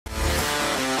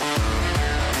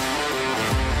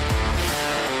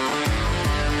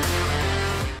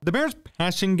The Bears'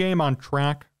 passing game on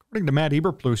track? According to Matt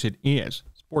Eberflus, it is.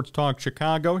 Sports Talk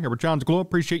Chicago, here with Jon Zaghloul.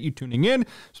 Appreciate you tuning in.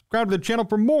 Subscribe to the channel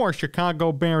for more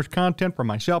Chicago Bears content from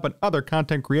myself and other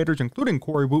content creators, including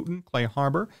Corey Wooten, Clay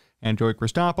Harbor, and Joey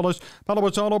Christopoulos. Follow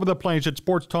us all over the place at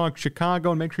Sports Talk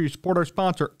Chicago, and make sure you support our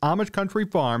sponsor, Amish Country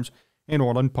Farms in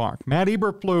Orland Park. Matt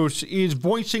Eberflus is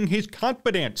voicing his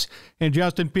confidence in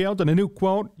Justin Fields in a new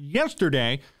quote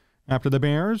yesterday after the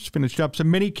Bears finished up some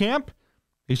mini camp.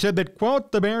 He said that,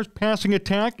 quote, the Bears' passing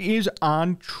attack is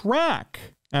on track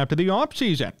after the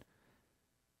offseason.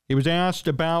 He was asked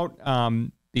about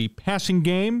the passing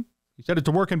game. He said it's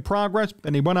a work in progress.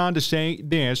 Then he went on to say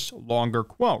this longer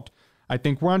quote. I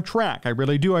think we're on track. I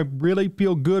really do. I really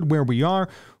feel good where we are.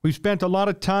 We've spent a lot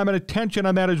of time and attention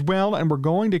on that as well, and we're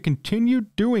going to continue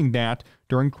doing that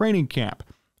during training camp.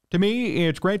 To me,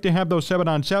 it's great to have those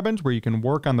 7-on-7s where you can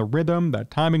work on the rhythm, the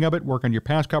timing of it, work on your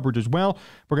pass coverage as well.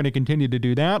 We're going to continue to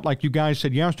do that. Like you guys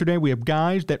said yesterday, we have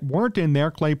guys that weren't in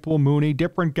there, Claypool, Mooney,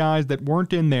 different guys that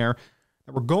weren't in there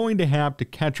that we're going to have to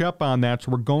catch up on that,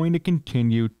 so we're going to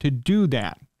continue to do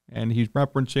that. And he's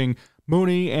referencing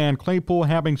Mooney and Claypool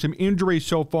having some injuries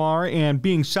so far and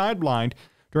being sidelined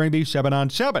during these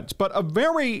 7-on-7s. But a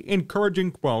very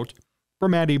encouraging quote for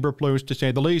Matt Eberflus, to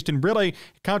say the least, and really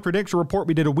contradicts a report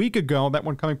we did a week ago, that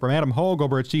one coming from Adam Hogue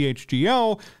over at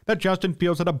CHGO, that Justin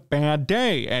Fields had a bad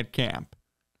day at camp.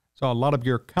 So a lot of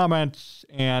your comments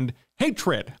and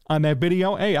hatred on that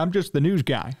video. Hey, I'm just the news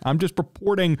guy. I'm just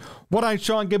reporting what I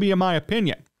saw and giving you my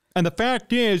opinion. And the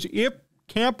fact is, if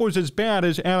camp was as bad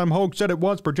as Adam Hogue said it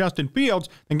was for Justin Fields,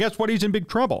 then guess what? He's in big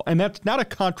trouble. And that's not a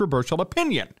controversial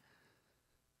opinion.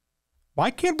 Why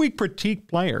can't we critique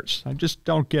players? I just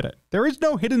don't get it. There is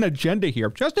no hidden agenda here.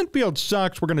 If Justin Fields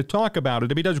sucks, we're going to talk about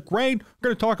it. If he does great, we're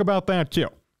going to talk about that too.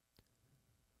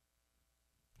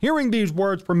 Hearing these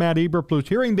words from Matt Eberflus,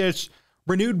 hearing this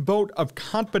renewed vote of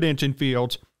confidence in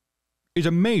Fields is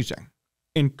amazing,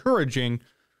 encouraging,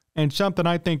 and something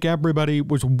I think everybody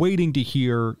was waiting to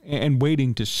hear and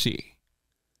waiting to see.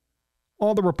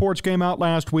 All the reports came out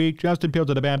last week. Justin Fields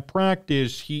had a bad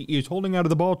practice. He is holding out of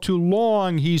the ball too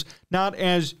long. He's not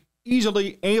as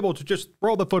easily able to just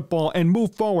throw the football and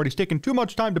move forward. He's taking too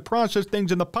much time to process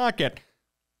things in the pocket.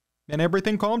 And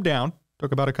everything calmed down.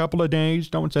 Took about a couple of days.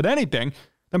 No one said anything.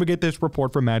 Then we get this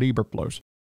report from Matt Eberflus.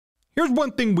 Here's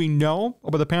one thing we know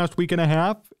over the past week and a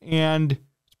half, and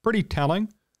it's pretty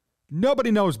telling. Nobody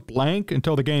knows blank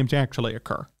until the games actually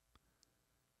occur.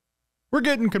 We're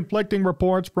getting conflicting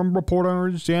reports from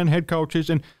reporters and head coaches,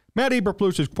 and Matt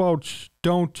Eberflus's quotes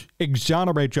don't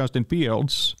exonerate Justin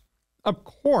Fields. Of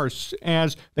course,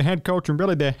 as the head coach and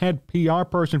really the head PR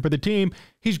person for the team,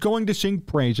 he's going to sing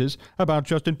praises about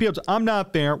Justin Fields. I'm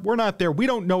not there. We're not there. We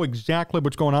don't know exactly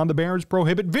what's going on. The Bears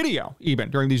prohibit video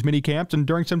even during these mini camps and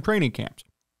during some training camps.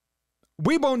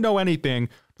 We won't know anything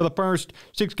for the first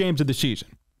 6 games of the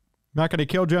season. Not going to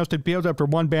kill Justin Fields after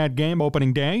one bad game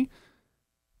opening day.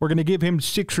 We're going to give him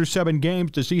 6 or 7 games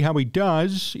to see how he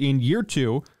does in year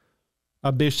 2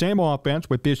 of this same offense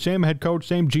with this same head coach,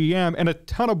 same GM, and a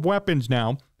ton of weapons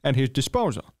now at his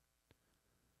disposal.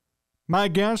 My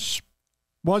guess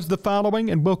was the following,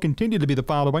 and will continue to be the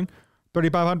following: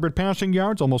 3,500 passing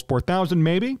yards, almost 4,000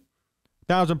 maybe,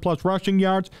 1,000-plus rushing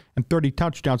yards, and 30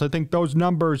 touchdowns. I think those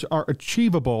numbers are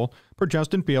achievable for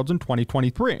Justin Fields in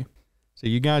 2023. So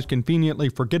you guys conveniently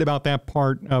forget about that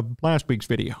part of last week's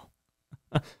video.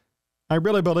 I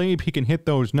really believe he can hit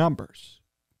those numbers.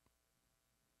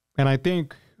 And I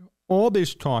think all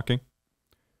this talking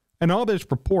and all this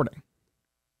reporting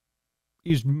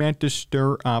is meant to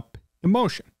stir up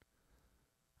emotion.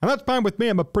 And that's fine with me.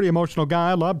 I'm a pretty emotional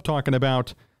guy. I love talking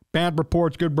about bad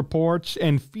reports, good reports,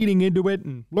 and feeding into it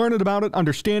and learning about it,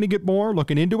 understanding it more,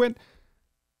 looking into it.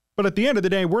 But at the end of the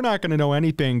day, we're not going to know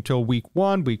anything till week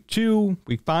 1, week 2,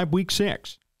 week 5, week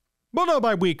 6. We'll know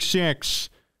by week 6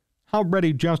 how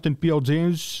ready Justin Fields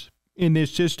is in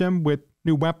this system with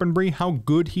new weaponry, how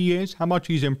good he is, how much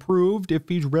he's improved, if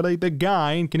he's really the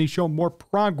guy, and can he show more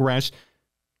progress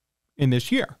in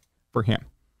this year for him.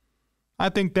 I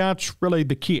think that's really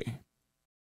the key.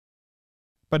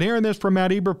 But hearing this from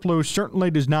Matt Eberflus certainly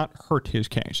does not hurt his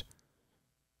case.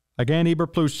 Again,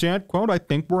 Eberflus said, quote, I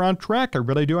think we're on track. I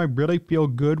really do. I really feel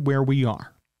good where we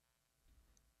are.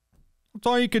 That's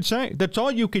all you could say. That's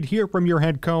all you could hear from your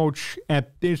head coach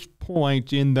at this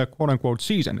point in the quote-unquote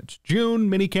season. It's June,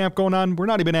 minicamp going on. We're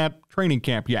not even at training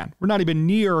camp yet. We're not even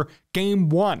near game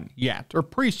 1 yet, or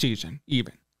preseason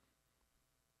even.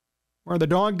 We're in the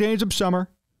dog days of summer,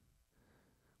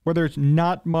 where there's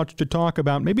not much to talk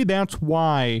about. Maybe that's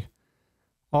why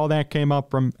all that came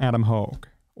up from Adam Hogue,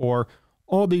 or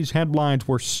all these headlines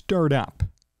were stirred up.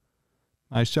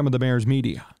 by some of the Bears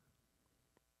media.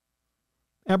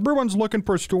 Everyone's looking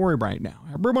for a story right now.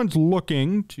 Everyone's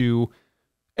looking to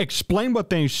explain what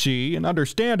they see and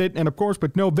understand it. And, of course,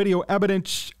 with no video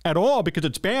evidence at all, because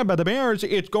it's banned by the Bears,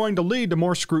 it's going to lead to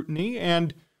more scrutiny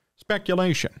and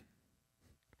speculation.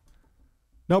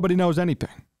 Nobody knows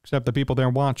anything except the people there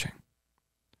watching.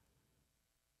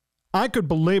 I could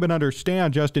believe and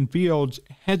understand Justin Fields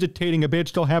hesitating a bit,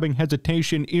 still having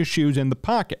hesitation issues in the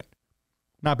pocket.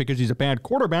 Not because he's a bad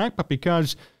quarterback, but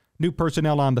because new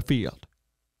personnel on the field.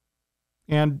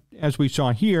 And as we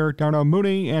saw here, Darnell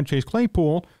Mooney and Chase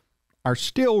Claypool are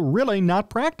still really not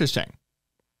practicing.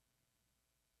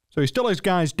 So he still has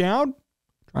guys down,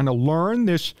 trying to learn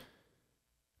this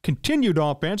continued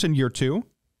offense in year 2,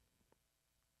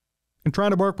 and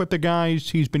trying to work with the guys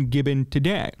he's been given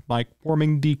today, like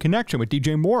forming the connection with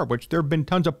DJ Moore, which there have been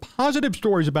tons of positive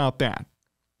stories about that,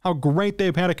 how great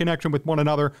they've had a connection with one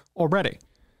another already.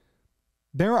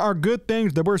 There are good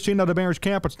things that we're seeing out of Bears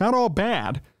camp. It's not all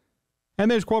bad. And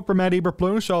there's a quote from Matt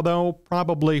Eberflus, although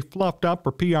probably fluffed up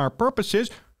for PR purposes,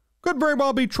 could very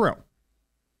well be true.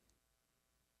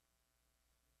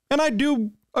 And I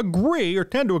do agree, or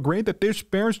tend to agree, that this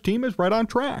Bears team is right on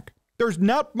track. There's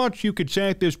not much you could say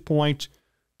at this point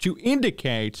to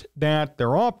indicate that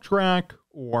they're off track,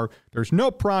 or there's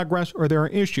no progress, or there are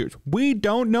issues. We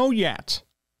don't know yet.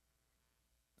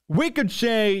 We could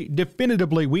say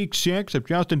definitively week 6, if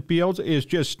Justin Fields is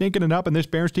just sneaking it up and this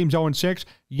Bears team's 0-6,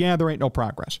 yeah, there ain't no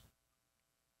progress.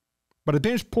 But at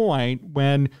this point,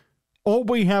 when all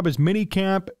we have is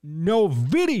minicamp, no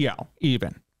video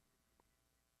even,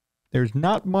 there's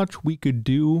not much we could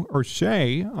do or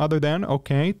say other than,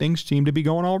 okay, things seem to be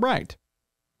going all right.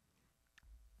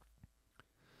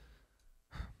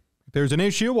 If there's an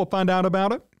issue, we'll find out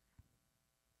about it.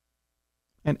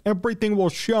 And everything will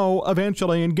show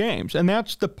eventually in games. And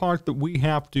that's the part that we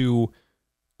have to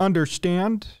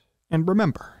understand and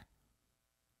remember.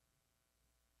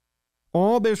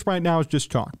 All this right now is just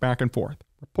talk, back and forth.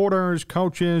 Reporters,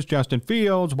 coaches, Justin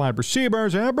Fields, wide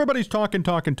receivers, everybody's talking.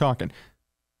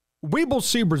 We will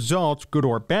see results, good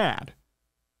or bad,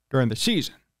 during the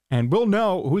season. And we'll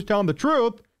know who's telling the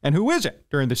truth and who isn't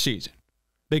during the season.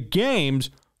 The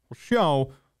games will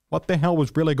show what the hell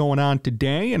was really going on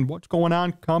today and what's going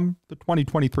on come the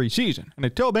 2023 season. And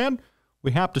until then,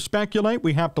 we have to speculate,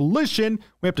 we have to listen,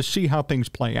 we have to see how things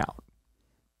play out.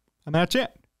 And that's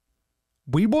it.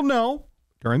 We will know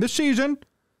during the season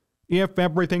if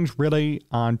everything's really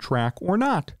on track or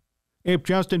not. If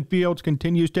Justin Fields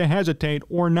continues to hesitate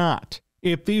or not.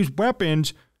 If these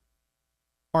weapons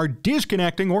are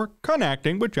disconnecting or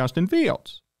connecting with Justin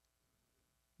Fields.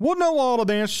 We'll know all of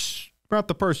this throughout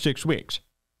the first 6 weeks.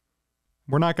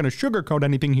 We're not going to sugarcoat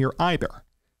anything here either,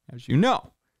 as you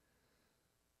know.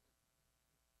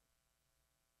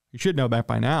 You should know that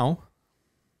by now.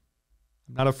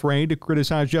 I'm not afraid to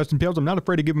criticize Justin Fields. I'm not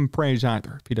afraid to give him praise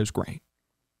either if he does great.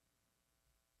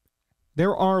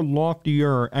 There are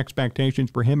loftier expectations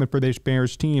for him and for this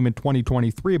Bears team in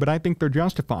 2023, but I think they're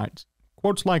justified.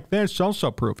 Quotes like this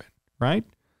also prove it, right?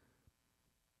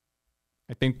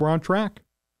 I think we're on track.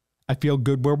 I feel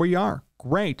good where we are.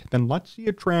 Great. Then let's see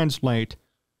it translate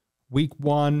week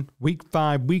 1, week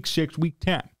 5, week 6, week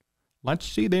 10. Let's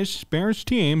see this Bears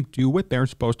team do what they're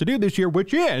supposed to do this year,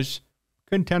 which is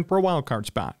contend for a wild card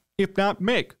spot, if not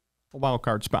make a wild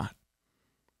card spot.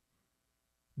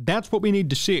 That's what we need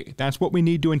to see. That's what we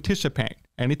need to anticipate.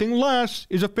 Anything less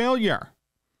is a failure.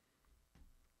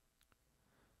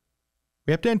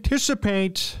 We have to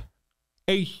anticipate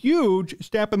a huge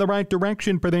step in the right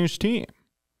direction for this team.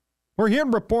 We're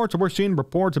hearing reports, and we're seeing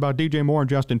reports about DJ Moore and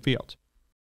Justin Fields.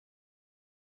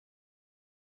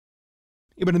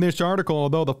 Even in this article,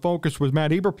 although the focus was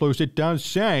Matt Eberflus, it does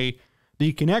say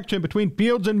the connection between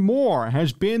Fields and Moore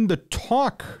has been the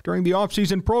talk during the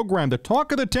offseason program, the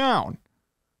talk of the town.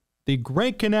 The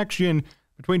great connection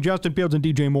between Justin Fields and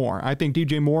DJ Moore. I think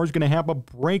DJ Moore is going to have a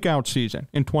breakout season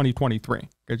in 2023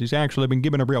 because he's actually been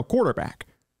given a real quarterback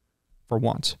for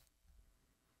once.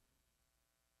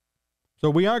 So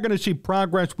we are going to see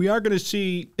progress. We are going to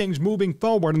see things moving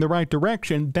forward in the right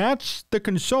direction. That's the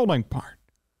consoling part.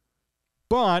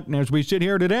 But as we sit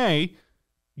here today,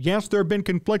 yes, there have been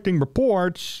conflicting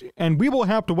reports, and we will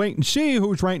have to wait and see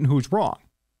who's right and who's wrong.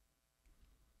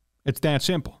 It's that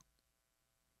simple.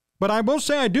 But I will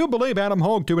say I do believe Adam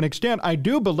Hogue, to an extent, I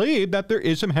do believe that there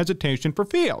is some hesitation for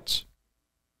Fields.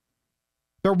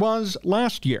 There was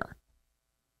last year.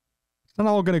 It's not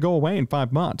all going to go away in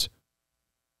 5 months.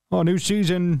 Oh, new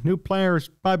season, new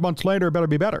players, 5 months later, better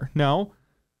be better. No.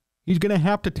 He's going to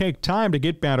have to take time to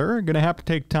get better, going to have to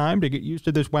take time to get used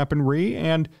to this weaponry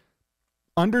and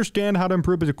understand how to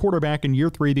improve as a quarterback in year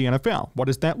 3 of the NFL. What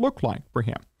does that look like for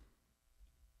him?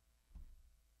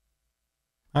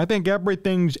 I think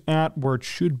everything's at where it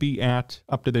should be at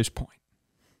up to this point.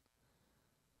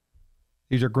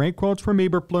 These are great quotes from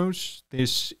Eberflus.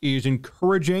 This is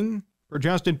encouraging for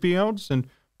Justin Fields and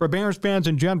for Bears fans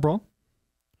in general.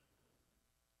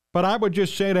 But I would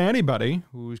just say to anybody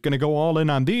who's going to go all in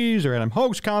on these or Adam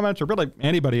Hogue's comments or really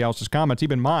anybody else's comments,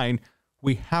 even mine,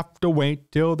 we have to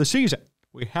wait till the season.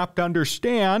 We have to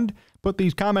understand, put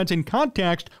these comments in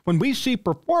context when we see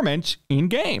performance in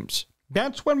games.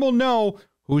 That's when we'll know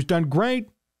who's done great,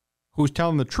 who's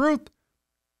telling the truth,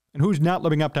 and who's not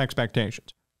living up to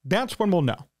expectations. That's when we'll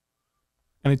know.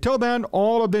 And until then,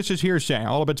 all of this is hearsay.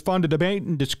 All of it's fun to debate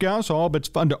and discuss. All of it's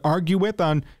fun to argue with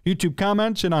on YouTube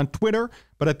comments and on Twitter.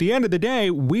 But at the end of the day,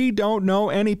 we don't know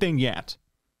anything yet.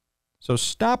 So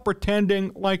stop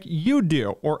pretending like you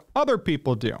do or other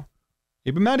people do.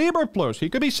 Even Matt Eberflus, he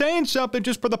could be saying something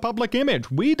just for the public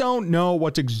image. We don't know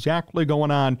what's exactly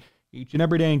going on each and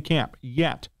every day in camp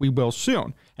yet. We will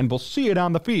soon, and we'll see it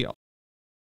on the field.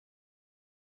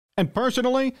 And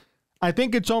personally, I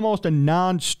think it's almost a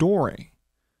non-story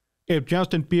if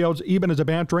Justin Fields even has a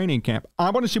bad training camp. I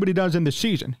want to see what he does in the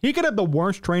season. He could have the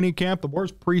worst training camp, the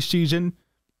worst preseason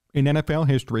in NFL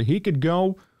history. He could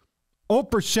go 0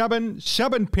 for 7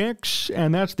 picks,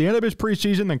 and that's the end of his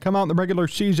preseason, then come out in the regular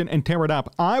season and tear it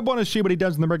up. I want to see what he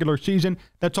does in the regular season.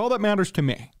 That's all that matters to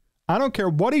me. I don't care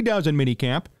what he does in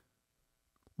minicamp,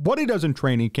 what he does in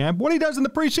training camp, what he does in the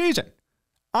preseason.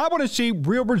 I want to see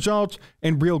real results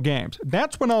and real games.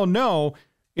 That's when I'll know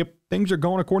if things are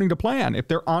going according to plan, if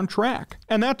they're on track.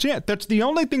 And that's it. That's the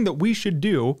only thing that we should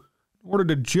do in order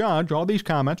to judge all these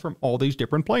comments from all these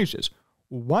different places.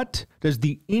 What does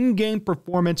the in-game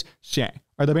performance say?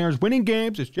 Are the Bears winning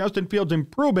games? Is Justin Fields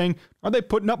improving? Are they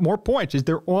putting up more points? Is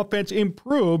their offense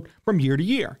improved from year to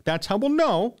year? That's how we'll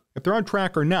know if they're on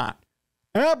track or not.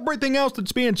 Everything else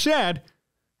that's being said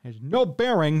has no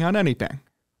bearing on anything.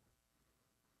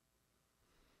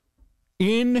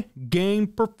 In-game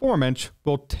performance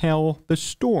will tell the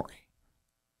story.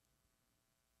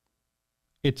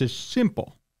 It's as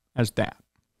simple as that.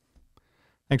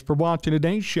 Thanks for watching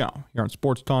today's show here on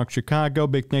Sports Talk Chicago.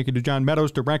 Big thank you to John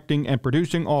Meadows, directing and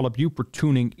producing. All of you for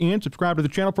tuning in. Subscribe to the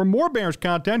channel for more Bears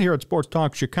content here at Sports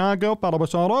Talk Chicago. Follow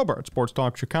us all over at Sports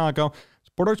Talk Chicago.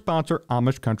 Support our sponsor,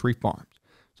 Amish Country Farms.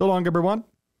 So long, everyone.